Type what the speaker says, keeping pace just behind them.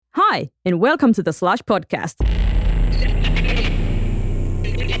Hi, and welcome to the Slush Podcast.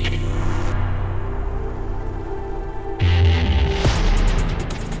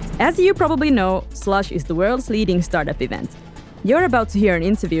 As you probably know, Slush is the world's leading startup event. You're about to hear an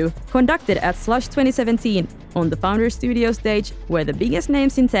interview conducted at Slush 2017 on the Founders Studio stage, where the biggest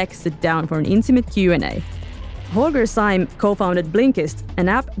names in tech sit down for an intimate Q&A. Holger Syme co-founded Blinkist, an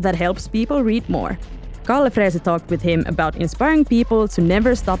app that helps people read more. Kalle Frese talked with him about inspiring people to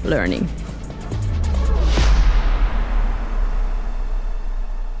never stop learning.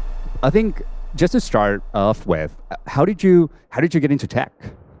 I think just to start off with, how did you get into tech?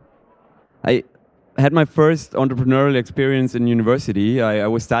 I had my first entrepreneurial experience in university. I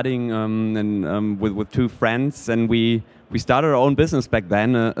was studying with two friends, and we started our own business back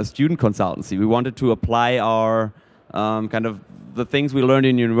then, a student consultancy. We wanted to apply our kind of the things we learned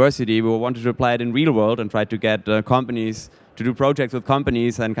in university. We wanted to apply it in real world and try to get companies to do projects with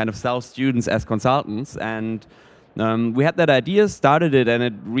companies and kind of sell students as consultants. And we had that idea, started it, and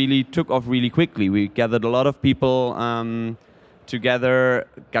it really took off really quickly. We gathered a lot of people together,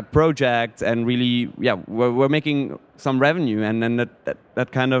 got projects, and really, we're making some revenue. And then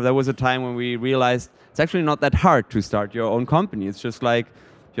that was a time when we realized it's actually not that hard to start your own company. It's just like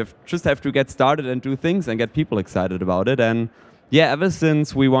you just have to get started and do things and get people excited about it. And ever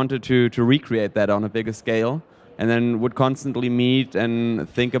since we wanted to recreate that on a bigger scale, and then would constantly meet and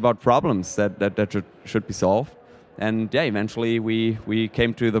think about problems that should be solved. And eventually we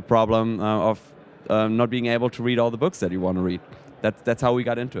came to the problem of not being able to read all the books that you want to read. That's how we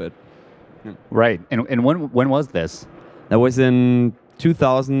got into it. Yeah. Right. And when was this? That was in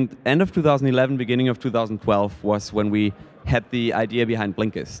 2000, end of 2011, beginning of 2012 was when we had the idea behind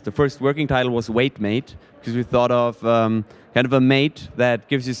Blinkist. The first working title was WaitMate, because we thought of kind of a mate that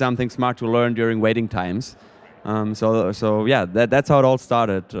gives you something smart to learn during waiting times. That's how it all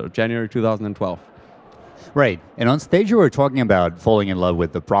started, January 2012. Right. And on stage you were talking about falling in love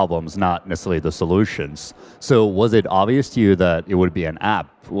with the problems, not necessarily the solutions. So was it obvious to you that it would be an app?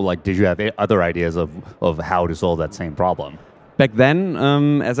 Like, did you have other ideas of how to solve that same problem? Back then,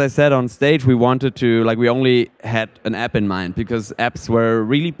 as I said on stage, we wanted to, we only had an app in mind because apps were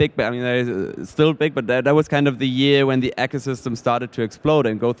really big. I mean, they're still big, but that was kind of the year when the ecosystem started to explode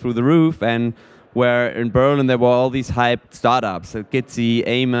and go through the roof. And where in Berlin there were all these hyped startups, Gitzy,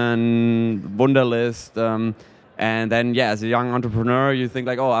 Amen, Wunderlist. And then, as a young entrepreneur, you think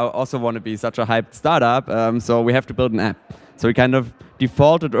I also want to be such a hyped startup. So we have to build an app. So we kind of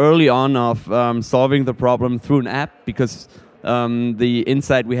defaulted early on of solving the problem through an app because the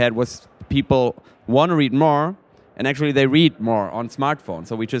insight we had was people want to read more, and actually they read more on smartphones.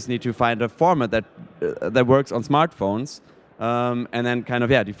 So we just need to find a format that works on smartphones, and then kind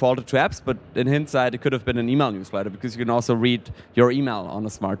of defaulted to apps. But in hindsight, it could have been an email newsletter because you can also read your email on a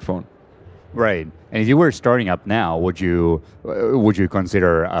smartphone. Right. And if you were starting up now, would you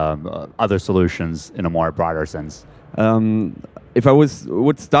consider other solutions in a more broader sense? If I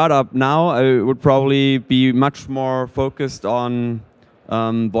would start up now, I would probably be much more focused on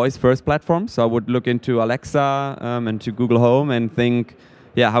voice-first platforms. So I would look into Alexa and to Google Home and think,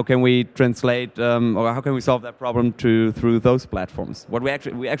 how can we translate or how can we solve that problem through those platforms? We're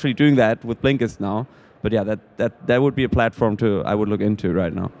actually doing that with Blinkist now. But that would be a platform I would look into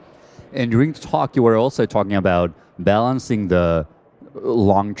right now. And during the talk, you were also talking about balancing the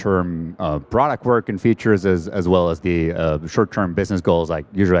long-term product work and features as well as the short-term business goals like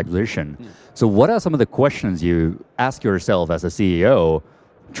user acquisition. Yeah. So what are some of the questions you ask yourself as a CEO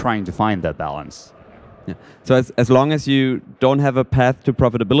trying to find that balance? Yeah. So as long as you don't have a path to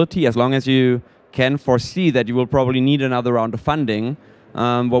profitability, as long as you can foresee that you will probably need another round of funding,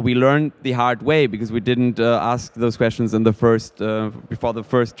 what we learned the hard way because we didn't ask those questions in the first before the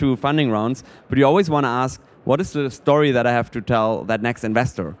first two funding rounds, but you always want to ask, what is the story that I have to tell that next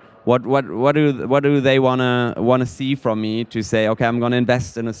investor? What do they wanna see from me to say, okay, I'm gonna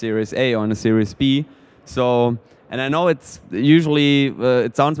invest in a Series A or in a Series B? So, and I know it's usually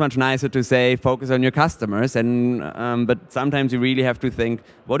it sounds much nicer to say focus on your customers, but sometimes you really have to think,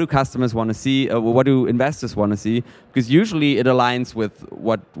 what do customers want to see? What do investors want to see? Because usually it aligns with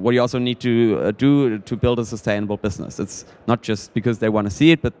what you also need to do to build a sustainable business. It's not just because they want to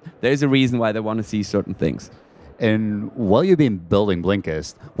see it, but there is a reason why they want to see certain things. And while you've been building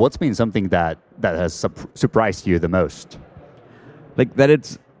Blinkist, what's been something that has surprised you the most? That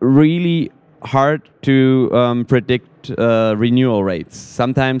it's really hard to predict renewal rates.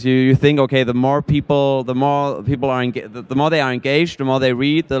 Sometimes you think, okay, the more people are the more they are engaged, the more they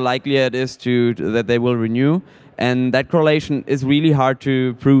read, the likelier it is that they will renew. And that correlation is really hard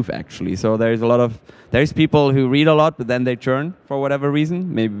to prove, actually. So there's people who read a lot, but then they churn for whatever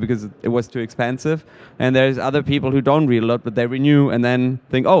reason, maybe because it was too expensive. And there's other people who don't read a lot, but they renew and then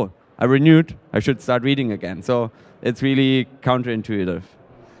think, oh, I renewed, I should start reading again. So it's really counterintuitive.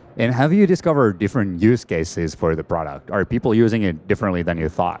 And have you discovered different use cases for the product? Are people using it differently than you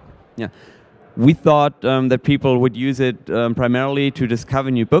thought? Yeah. We thought that people would use it primarily to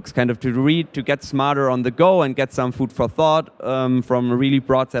discover new books, kind of to read, to get smarter on the go and get some food for thought from a really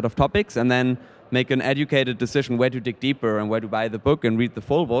broad set of topics, and then make an educated decision where to dig deeper and where to buy the book and read the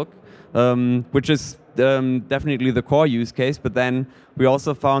full book, which is definitely the core use case. But then we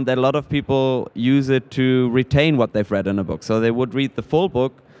also found that a lot of people use it to retain what they've read in a book. So they would read the full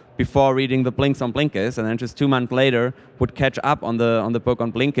book before reading the Blinks on Blinkist, and then just 2 months later would catch up on the book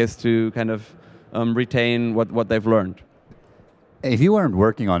on Blinkist to kind of retain what they've learned. If you weren't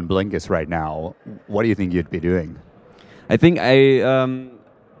working on Blinkist right now, what do you think you'd be doing? I think I'm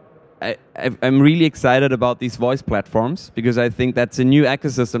really excited about these voice platforms, because I think that's a new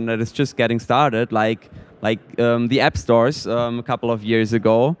ecosystem that is just getting started, like the app stores a couple of years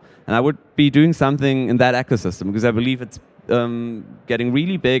ago. And I would be doing something in that ecosystem, because I believe it's getting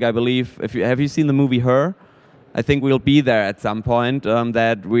really big. I believe, have you seen the movie Her? I think we'll be there at some point,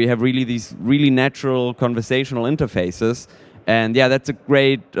 that we have really these really natural conversational interfaces. And yeah, that's a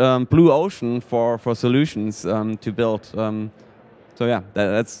great blue ocean for solutions to build. So yeah,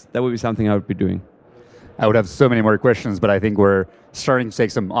 that would be something I would be doing. I would have so many more questions, but I think we're starting to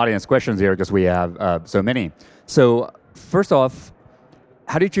take some audience questions here because we have so many. So first off,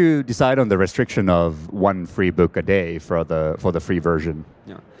 how did you decide on the restriction of 1 free book a day for the free version?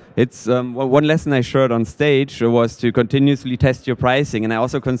 Yeah. It's one lesson I shared on stage was to continuously test your pricing, and I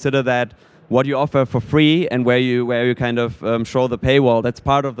also consider that what you offer for free and where you kind of show the paywall, that's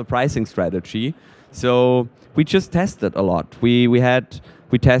part of the pricing strategy. So we just tested a lot. We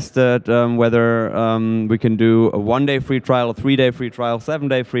tested whether we can do a 1-day free trial, a 3-day free trial,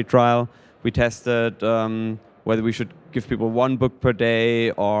 7-day free trial. We tested whether we should give people 1 book per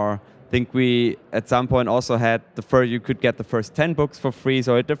day, or I think we at some point also had you could get the first 10 books for free,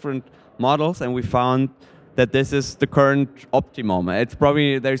 so different models, and we found that this is the current optimum. It's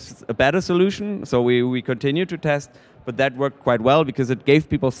probably, there's a better solution, so we continue to test, but that worked quite well because it gave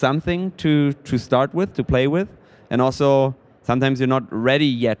people something to start with, to play with, and also sometimes you're not ready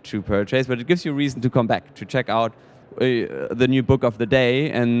yet to purchase, but it gives you a reason to come back, to check out the new book of the day,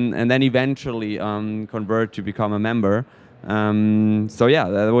 and then eventually convert to become a member. So yeah,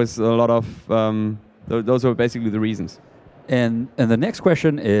 that was a lot of those were basically the reasons. And the next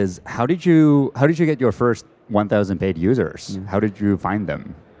question is, how did you get your first 1,000 paid users? How did you find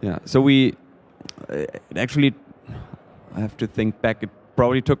them? Yeah, so we actually, I have to think back. It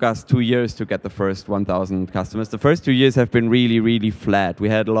probably took us 2 years to get the first 1,000 customers. The first 2 years have been really, really flat. We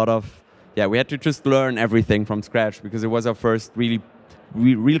had a lot of, we had to just learn everything from scratch because it was our first really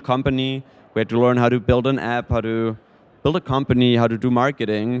real company. We had to learn how to build an app, how to build a company, how to do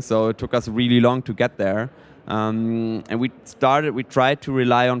marketing. So it took us really long to get there. And we tried to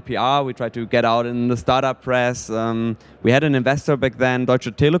rely on PR. We tried to get out in the startup press. We had an investor back then,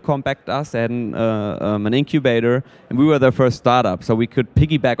 Deutsche Telekom backed us. They had an incubator, and we were their first startup. So we could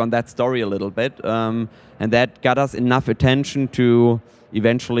piggyback on that story a little bit. And that got us enough attention to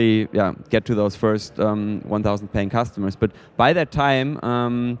eventually get to those first 1,000 paying customers. But by that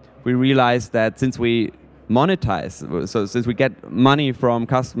time, we realized that since we monetize, so since we get money from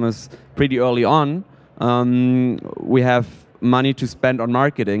customers pretty early on, we have money to spend on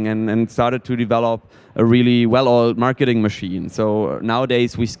marketing and started to develop a really well-oiled marketing machine. So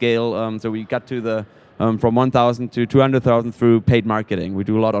nowadays we scale, so we got to the from 1,000 to 200,000 through paid marketing. We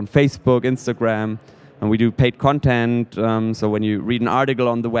do a lot on Facebook, Instagram, and we do paid content. So when you read an article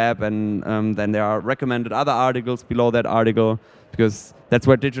on the web, and then there are recommended other articles below that article, because that's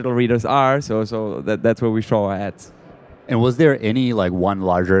where digital readers are. So that's where we show our ads. And was there any like one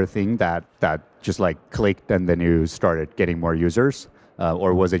larger thing that just like clicked and then you started getting more users?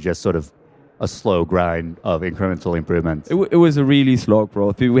 Or was it just sort of a slow grind of incremental improvements? It was a really slow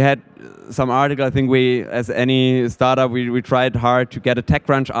growth. We had some article, I think we, as any startup, we tried hard to get a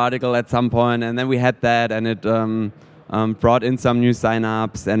TechCrunch article at some point, and then we had that, and it brought in some new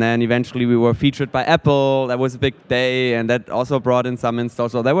signups, and then eventually we were featured by Apple. That was a big day, and that also brought in some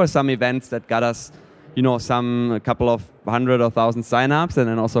installs. So there were some events that got us, a couple of 100 or 1,000 signups, and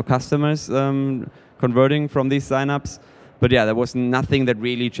then also customers converting from these signups. But yeah, there was nothing that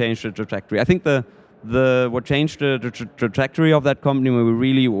really changed the trajectory. I think what changed the trajectory of that company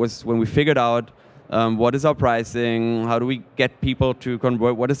when we figured out what is our pricing, how do we get people to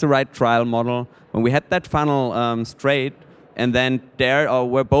convert, what is the right trial model. When we had that funnel straight, and then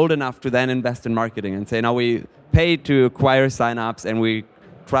we're bold enough to then invest in marketing and say, now we pay to acquire signups and we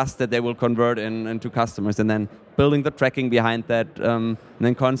trust that they will convert into customers, and then building the tracking behind that, and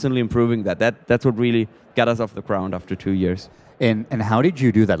then constantly improving that. That's what really got us off the ground after 2 years. And how did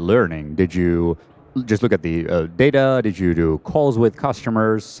you do that learning? Did you just look at the data? Did you do calls with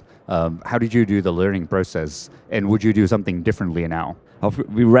customers? How did you do the learning process? And would you do something differently now?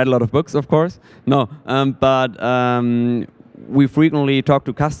 We read a lot of books, of course. No, but we frequently talk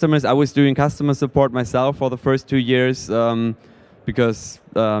to customers. I was doing customer support myself for the first 2 years because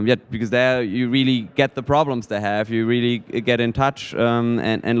there you really get the problems they have. You really get in touch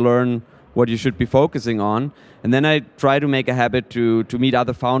and learn what you should be focusing on. And then I try to make a habit to meet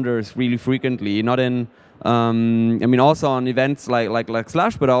other founders really frequently, not in also on events like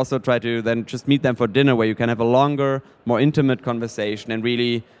Slush, but I also try to then just meet them for dinner where you can have a longer, more intimate conversation and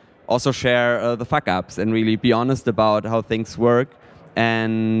really also share the fuck-ups and really be honest about how things work.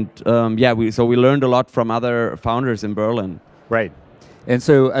 And we learned a lot from other founders in Berlin. Right. And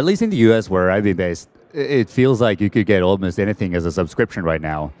so at least in the US where I've been based, it feels like you could get almost anything as a subscription right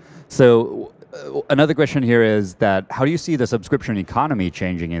now. So another question here is that how do you see the subscription economy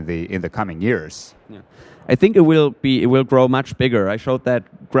changing in the coming years? Yeah. I think it will grow much bigger. I showed that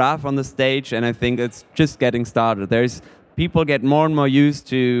graph on the stage, and I think it's just getting started. People get more and more used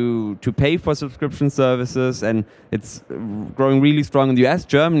to pay for subscription services, and it's growing really strong in the US.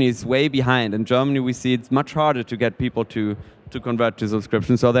 Germany is way behind. In Germany, we see it's much harder to get people to convert to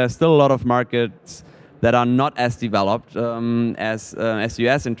subscription. So there are still a lot of markets that are not as developed as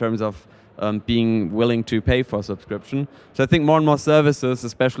US in terms of being willing to pay for subscription. So I think more and more services,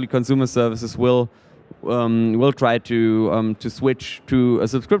 especially consumer services, will try to switch to a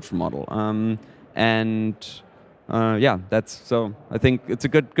subscription model. That's so. I think it's a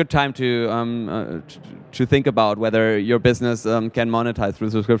good time to think about whether your business can monetize through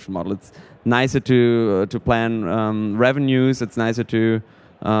the subscription model. It's nicer to plan revenues. It's nicer to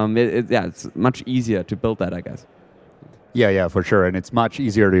it's much easier to build that, I guess. Yeah, for sure, and it's much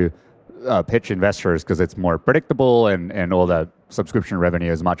easier to pitch investors because it's more predictable and all that subscription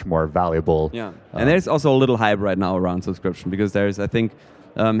revenue is much more valuable. Yeah, and there's also a little hype right now around subscription because I think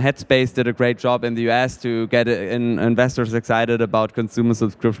Headspace did a great job in the US to get investors excited about consumer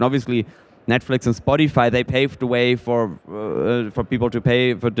subscription. Obviously, Netflix and Spotify, they paved the way for people to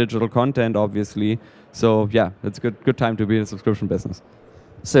pay for digital content, obviously. So yeah, it's a good time to be in a subscription business.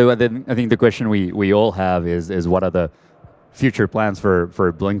 So then I think the question we all have is what are the future plans for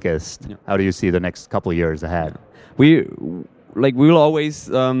Blinkist? Yeah. How do you see the next couple of years ahead? We will always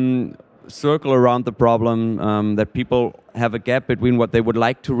circle around the problem that people have a gap between what they would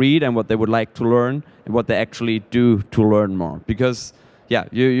like to read and what they would like to learn and what they actually do to learn more. Because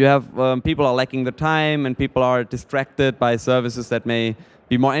you have people are lacking the time and people are distracted by services that may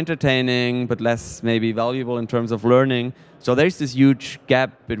be more entertaining but less maybe valuable in terms of learning. So there's this huge gap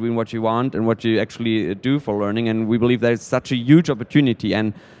between what you want and what you actually do for learning, and we believe there's such a huge opportunity,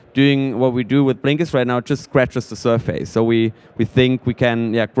 and doing what we do with Blinkist right now just scratches the surface. So we think we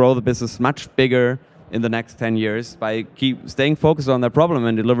can grow the business much bigger in the next 10 years by keep staying focused on that problem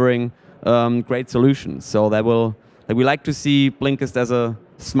and delivering great solutions. So we like to see Blinkist as a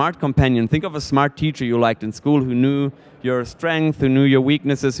smart companion. Think of a smart teacher you liked in school who knew your strength, who knew your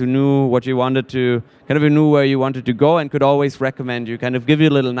weaknesses, who knew what you wanted to, who knew where you wanted to go and could always recommend you, give you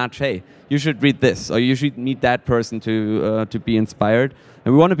a little nudge, hey, you should read this, or you should meet that person to be inspired.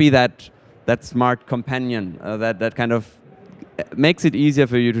 And we want to be that smart companion that kind of makes it easier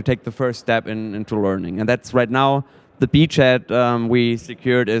for you to take the first step into learning. And that's right now, the beachhead we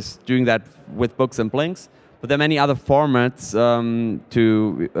secured is doing that with books and Blinks. But there are many other formats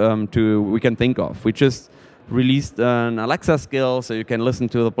we can think of. We just released an Alexa skill, so you can listen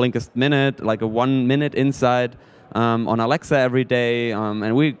to the Blinkist Minute, like a 1-minute insight on Alexa every day,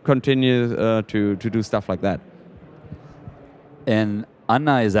 and we continue to do stuff like that. And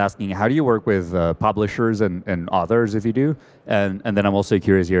Anna is asking, how do you work with publishers and authors, if you do? And then I'm also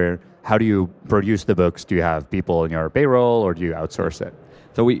curious here, how do you produce the books? Do you have people in your payroll, or do you outsource it?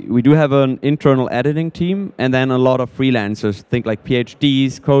 So we do have an internal editing team and then a lot of freelancers, think like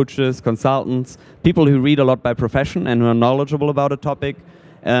PhDs, coaches, consultants, people who read a lot by profession and who are knowledgeable about a topic.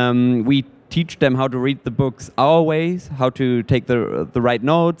 We teach them how to read the books our ways, how to take the right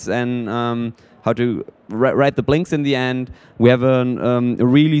notes and how to write the Blinks in the end. We have a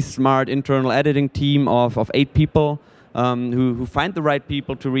really smart internal editing team of 8 people who find the right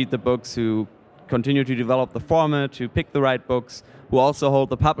people to read the books, who continue to develop the format, to pick the right books, who also hold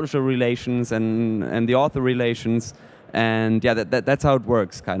the publisher relations and the author relations. And yeah, that's how it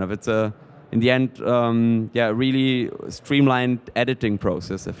works, kind of. It's in the end, really streamlined editing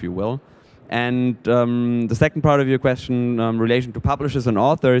process, if you will. And the second part of your question, relation to publishers and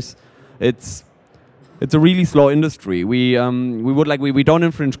authors, it's a really slow industry. We don't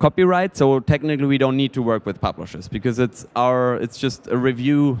infringe copyright, so technically we don't need to work with publishers because it's just a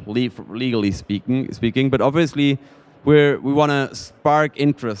review legally speaking. But obviously we want to spark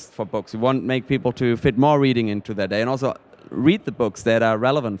interest for books. We want to make people to fit more reading into their day and also read the books that are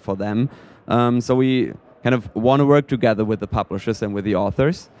relevant for them. So we kind of want to work together with the publishers and with the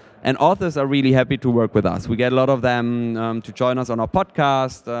authors. And authors are really happy to work with us. We get a lot of them to join us on our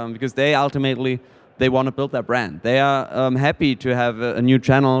podcast because they ultimately want to build their brand. They are happy to have a new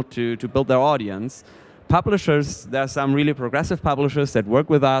channel to build their audience. Publishers, there are some really progressive publishers that work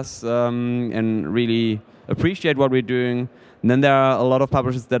with us and really appreciate what we're doing. And then there are a lot of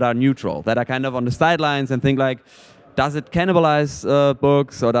publishers that are neutral, that are kind of on the sidelines and think like, does it cannibalize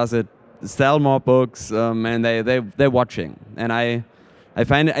books or does it sell more books? And they're watching. And I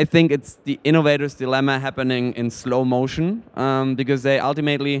think it's the innovator's dilemma happening in slow motion because they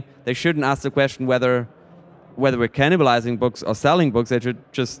shouldn't ask the question whether we're cannibalizing books or selling books. They should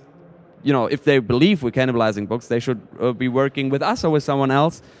just, if they believe we're cannibalizing books, they should be working with us or with someone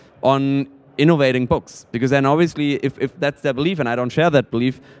else on innovating books. Because then obviously if that's their belief, and I don't share that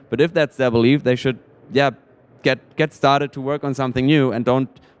belief, but if that's their belief, they should get started to work on something new and don't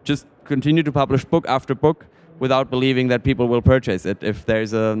just continue to publish book after book without believing that people will purchase it if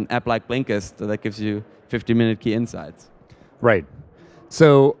there's an app like Blinkist that gives you 50-minute key insights. Right.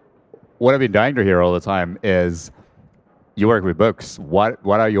 So what I've been dying to hear all the time is you work with books. What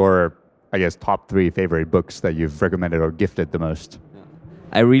are your, I guess, top 3 favorite books that you've recommended or gifted the most?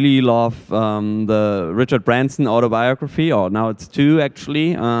 I really love the Richard Branson autobiography, or now it's 2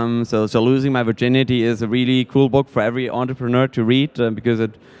 actually. So Losing My Virginity is a really cool book for every entrepreneur to read because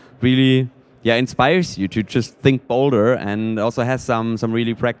it really inspires you to just think bolder and also has some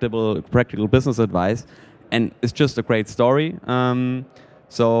really practical business advice. And it's just a great story.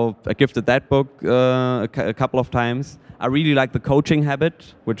 So I gifted that book a couple of times. I really like The Coaching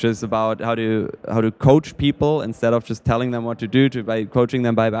Habit, which is about how to coach people instead of just telling them what to do, by coaching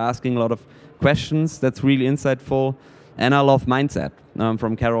them by asking a lot of questions. That's really insightful. And I love Mindset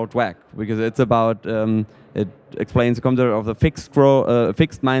from Carol Dweck because it's about it explains the concept of the fixed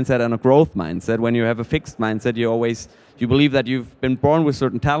mindset and a growth mindset. When you have a fixed mindset, you believe that you've been born with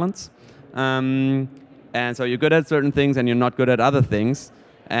certain talents, and so you're good at certain things and you're not good at other things.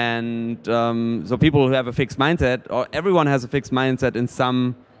 And so people who have a fixed mindset, or everyone has a fixed mindset in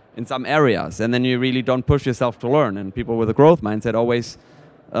some areas, and then you really don't push yourself to learn. And people with a growth mindset always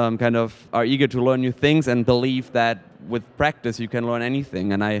kind of are eager to learn new things and believe that with practice you can learn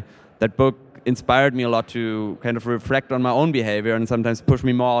anything. And that book inspired me a lot to kind of reflect on my own behavior and sometimes push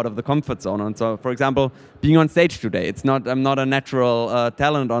me more out of the comfort zone. And so, for example, being on stage today, I'm not a natural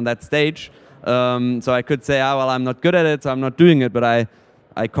talent on that stage. So I could say, I'm not good at it, so I'm not doing it. But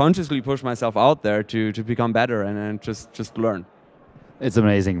I consciously push myself out there to become better and just learn. It's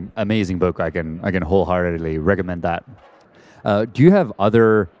an amazing book. I can wholeheartedly recommend that. Do you have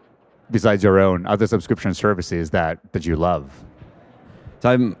besides your own, other subscription services that you love?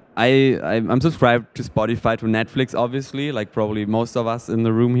 So I'm subscribed to Spotify, to Netflix, obviously, like probably most of us in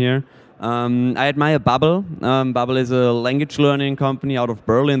the room here. I admire Babbel. Babbel is a language learning company out of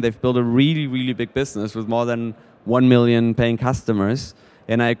Berlin. They've built a really, really big business with more than 1 million paying customers.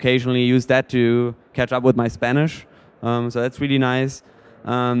 And I occasionally use that to catch up with my Spanish. So that's really nice.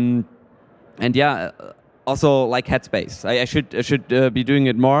 Also like Headspace. I should be doing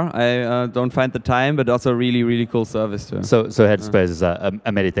it more. I don't find the time, but also really, really cool service too. So Headspace is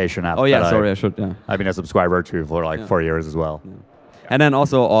a meditation app. Oh yeah, I should. Yeah. I've been a subscriber to for 4 years as well. Yeah. And then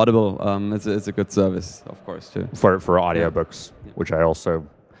also Audible. It's a good service, of course, too. For audiobooks, which I also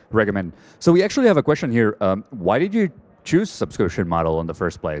recommend. So we actually have a question here. Why did you choose subscription model in the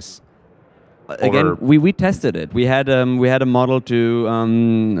first place? Again, we tested it. We had a model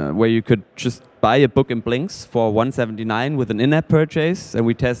to where you could just buy a book in Blinks for $179 with an in-app purchase, and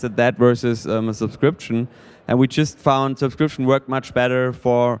we tested that versus a subscription, and we just found subscription worked much better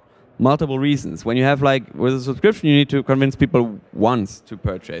for multiple reasons. When you have with a subscription, you need to convince people once to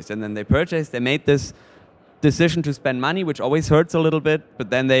purchase, and then they purchase. They made this decision to spend money, which always hurts a little bit, but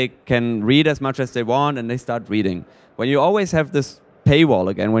then they can read as much as they want, and they start reading. When you always have this paywall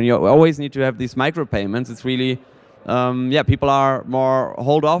again, when you always need to have these micropayments, it's really people are more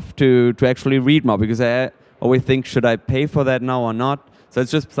hold off to actually read more because they always think, should I pay for that now or not? So it's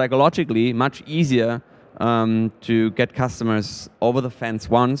just psychologically much easier to get customers over the fence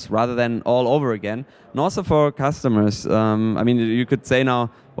once rather than all over again. And also for customers, I mean, you could say now,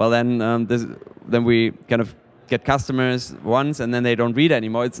 well, then we kind of get customers once and then they don't read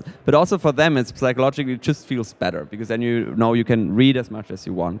anymore. But also for them, it's psychologically, it just feels better because then you know you can read as much as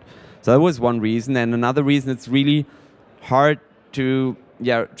you want. So that was one reason. And another reason, it's really hard to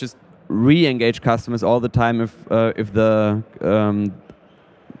just re-engage customers all the time if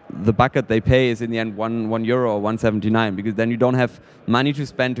the bucket they pay is in the end €1 or 1.79, because then you don't have money to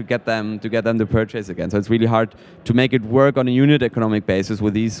spend to get them to purchase again. So it's really hard to make it work on a unit economic basis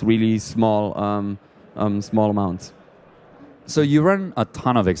with these really small amounts. So you run a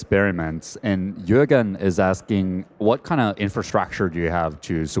ton of experiments, and Jürgen is asking, what kind of infrastructure do you have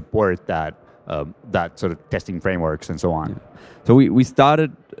to support that sort of testing frameworks and so on? Yeah. So we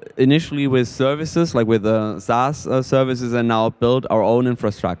started initially with services, like with SaaS services, and now build our own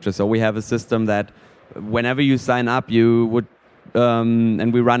infrastructure. So we have a system that whenever you sign up, you would,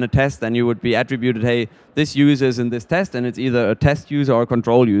 and we run a test, and you would be attributed, hey, this user is in this test, and it's either a test user or a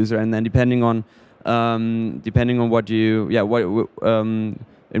control user, and then depending on what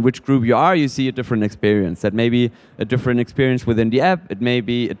in which group you are, you see a different experience. That may be a different experience within the app. It may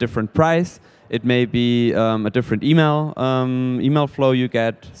be a different price. It may be a different email flow you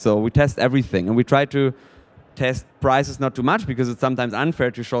get. So we test everything, and we try to test prices not too much because it's sometimes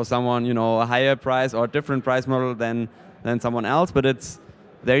unfair to show someone, a higher price or a different price model than someone else. But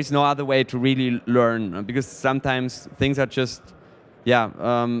there is no other way to really learn, because sometimes things are just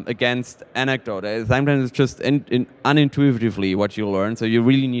against anecdote. Sometimes it's just unintuitively what you learn. So you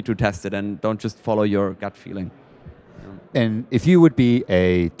really need to test it and don't just follow your gut feeling. And if you would be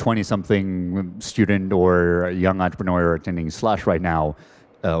a 20-something student or a young entrepreneur attending Slush right now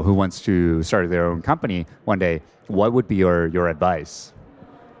who wants to start their own company one day, what would be your advice?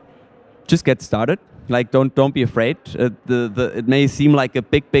 Just get started. Like, don't be afraid. It may seem like a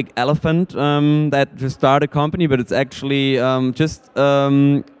big elephant that to start a company, but it's actually just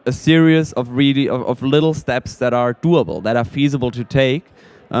a series of little steps that are doable, that are feasible to take.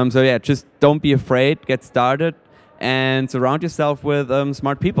 Just don't be afraid. Get started. And surround yourself with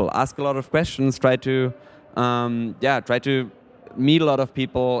smart people. Ask a lot of questions. Try to meet a lot of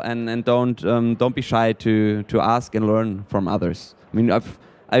people, and don't be shy to ask and learn from others. I mean,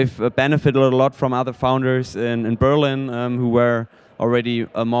 I've benefited a lot from other founders in Berlin who were already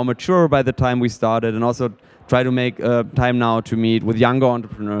more mature by the time we started, and also try to make time now to meet with younger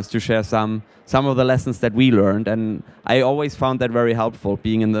entrepreneurs to share some of the lessons that we learned. And I always found that very helpful,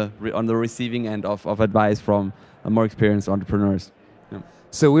 being on the receiving end of advice from more experienced entrepreneurs. Yeah.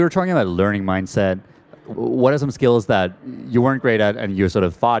 So we were talking about learning mindset. What are some skills that you weren't great at and you sort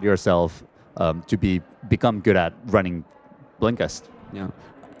of thought yourself to become good at running Blinkist? Yeah.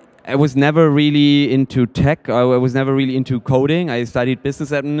 I was never really into tech. I was never really into coding. I studied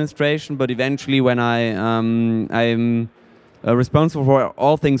business administration, but eventually when I'm responsible for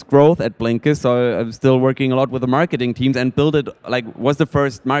all things growth at Blinkist, so I'm still working a lot with the marketing teams and was the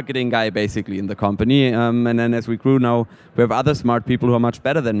first marketing guy basically in the company. And then as we grew now, we have other smart people who are much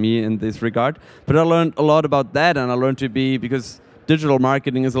better than me in this regard. But I learned a lot about that, and I learned because digital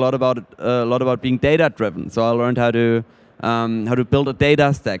marketing is a lot about being data driven. So I learned how to build a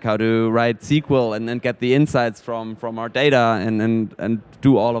data stack, how to write SQL and get the insights from our data and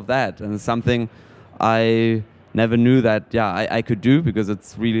do all of that. And it's something I never knew that I could do, because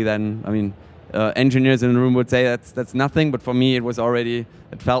it's really then, I mean, engineers in the room would say that's nothing, but for me it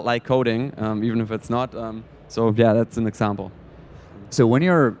felt like coding, even if it's not. That's an example. So when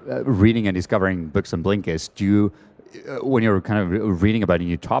you're reading and discovering books on Blinkist, when you're kind of reading about a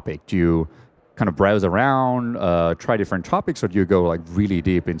new topic, do you kind of browse around, try different topics, or do you go like really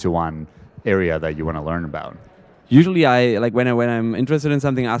deep into one area that you want to learn about? Usually, when I'm interested in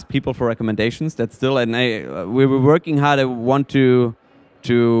something, I ask people for recommendations. That's still, and we were working hard. I want to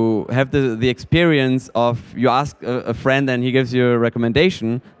have the experience of you ask a friend and he gives you a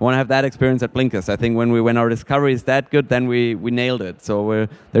recommendation. I want to have that experience at Blinkist. I think when our discovery is that good, then we nailed it. So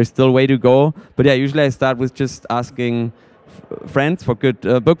there's still a way to go. But usually I start with just asking friends for good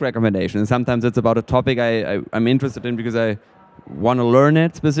book recommendations. Sometimes it's about a topic I'm interested in because I want to learn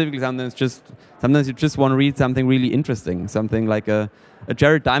it specifically. Sometimes you just want to read something really interesting, something like a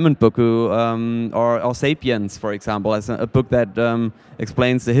Jared Diamond book, or Sapiens, for example, as a book that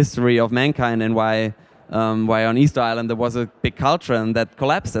explains the history of mankind and why on Easter Island there was a big culture and that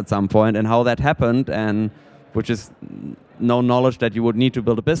collapsed at some point and how that happened, and which is no knowledge that you would need to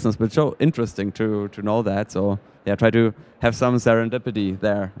build a business, but so interesting to know that. So try to have some serendipity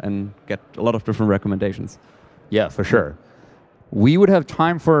there and get a lot of different recommendations. Yeah, for sure. we would have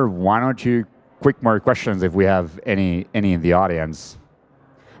time for one or two quick more questions if we have any in the audience.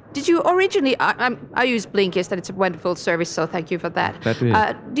 Did you originally, I use Blinkist and it's a wonderful service, so thank you for that.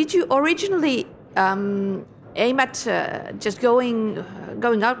 Did you originally aim at just going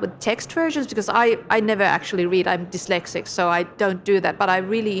out with text versions? Because I never actually read, I'm dyslexic, so I don't do that, but I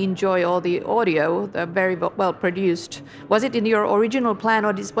really enjoy all the audio, they're very well produced. Was it in your original plan,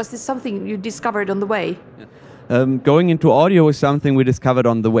 or was this something you discovered on the way? Going into audio is something we discovered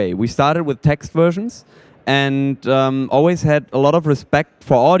on the way. We started with text versions, and always had a lot of respect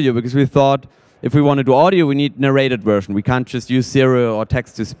for audio, because we thought if we want to do audio, we need narrated version. We can't just use serial or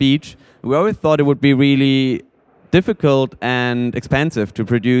text-to-speech. We always thought it would be really difficult and expensive to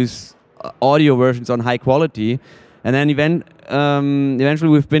produce audio versions on high quality. And then eventually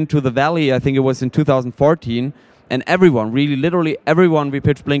we've been to the Valley, I think it was in 2014, and everyone, really literally everyone we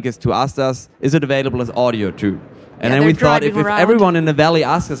pitched Blinkist to asked us, is it available as audio too? And then we thought if everyone in the Valley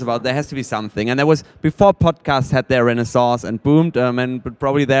asked us about it, there has to be something. And that was before podcasts had their renaissance and boomed, but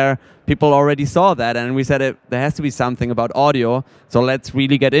probably there people already saw that. And we said there has to be something about audio, so let's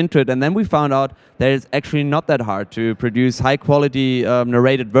really get into it. And then we found out that it's actually not that hard to produce high quality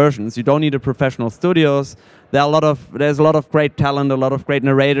narrated versions. You don't need a professional studios. There's a lot of great talent, a lot of great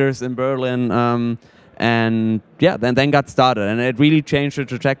narrators in Berlin. And yeah, then got started. And it really changed the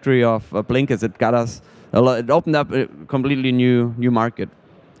trajectory of Blinkist. It got us it opened up a completely new market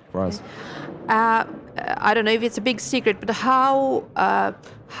for us. I don't know if it's a big secret, but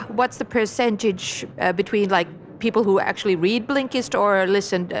what's the percentage between like people who actually read Blinkist or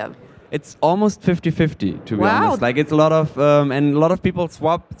listen? It's almost 50-50, to be honest. Like it's a lot of and a lot of people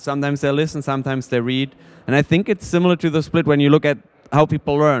swap. Sometimes they listen, sometimes they read. And I think it's similar to the split when you look at how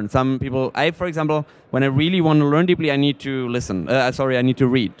people learn. Some people, for example, when I really want to learn deeply, I need to listen. I need to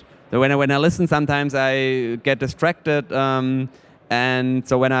read. So when I listen, sometimes I get distracted, and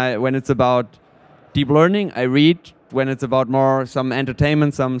so when it's about deep learning, I read. When it's about more some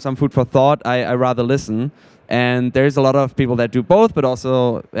entertainment, some food for thought, I rather listen. And there's a lot of people that do both, but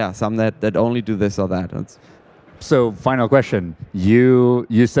also some that only do this or that. So, final question: You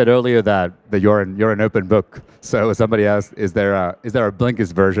said earlier that you're an open book. So somebody asked, is there a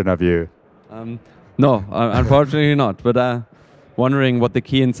Blinkist version of you? No, unfortunately not. But. Wondering what the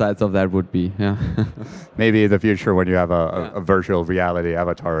key insights of that would be. Yeah. Maybe in the future when you have a virtual reality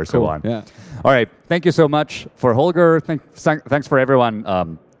avatar or so on. Yeah. All right. Thank you so much for Holger. Thanks for everyone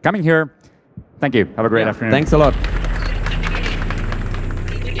coming here. Thank you. Have a great afternoon. Thanks a lot.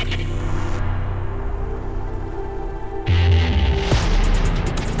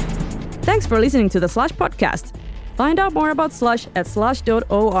 Thanks for listening to the Slush podcast. Find out more about Slush at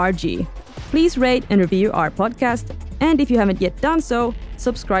slush.org. Please rate and review our podcast. And if you haven't yet done so,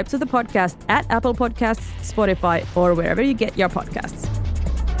 subscribe to the podcast at Apple Podcasts, Spotify, or wherever you get your podcasts.